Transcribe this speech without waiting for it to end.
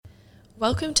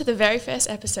Welcome to the very first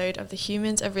episode of the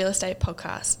Humans of Real Estate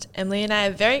podcast. Emily and I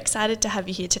are very excited to have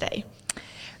you here today.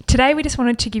 Today, we just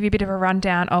wanted to give you a bit of a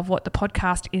rundown of what the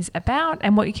podcast is about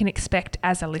and what you can expect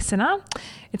as a listener.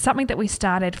 It's something that we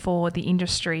started for the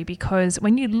industry because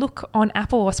when you look on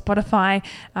Apple or Spotify,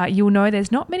 you'll know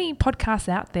there's not many podcasts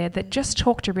out there that just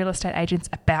talk to real estate agents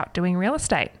about doing real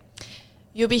estate.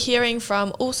 You'll be hearing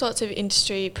from all sorts of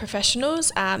industry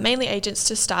professionals, mainly agents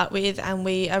to start with, and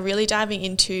we are really diving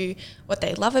into what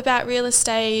they love about real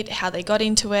estate, how they got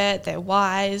into it, their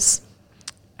whys.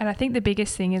 And I think the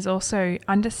biggest thing is also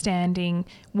understanding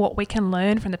what we can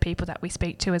learn from the people that we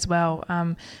speak to as well.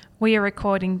 We are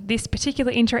recording this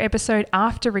particular intro episode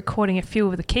after recording a few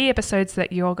of the key episodes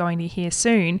that you're going to hear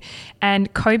soon.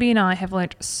 And Kobe and I have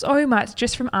learned so much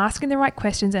just from asking the right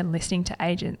questions and listening to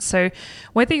agents. So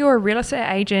whether you're a real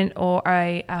estate agent or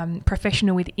a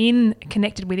professional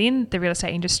connected within the real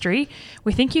estate industry,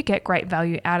 we think you get great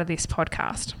value out of this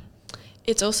podcast.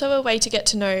 It's also a way to get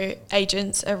to know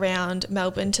agents around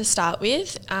Melbourne to start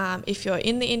with. If you're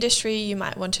in the industry, you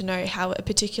might want to know how a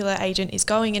particular agent is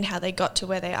going and how they got to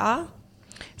where they are.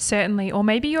 Certainly, or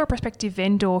maybe you're a prospective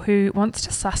vendor who wants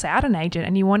to suss out an agent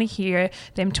and you want to hear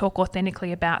them talk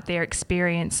authentically about their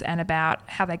experience and about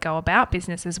how they go about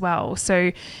business as well.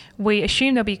 So we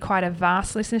assume there'll be quite a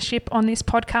vast listenership on this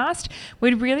podcast.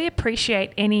 We'd really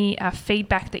appreciate any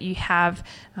feedback that you have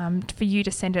for you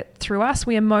to send it through us.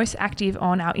 We are most active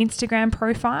on our Instagram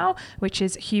profile, which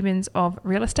is Humans of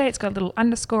Real Estate. It's got a little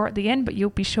underscore at the end, but you'll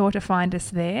be sure to find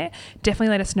us there. Definitely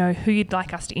let us know who you'd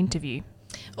like us to interview.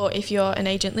 Or if you're an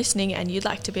agent listening and you'd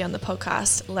like to be on the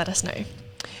podcast, let us know.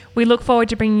 We look forward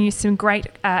to bringing you some great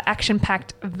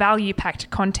action-packed, value-packed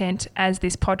content as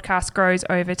this podcast grows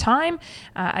over time.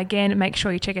 Again, make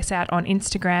sure you check us out on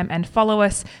Instagram and follow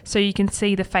us so you can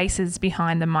see the faces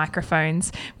behind the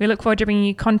microphones. We look forward to bringing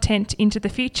you content into the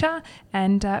future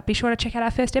and be sure to check out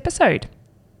our first episode.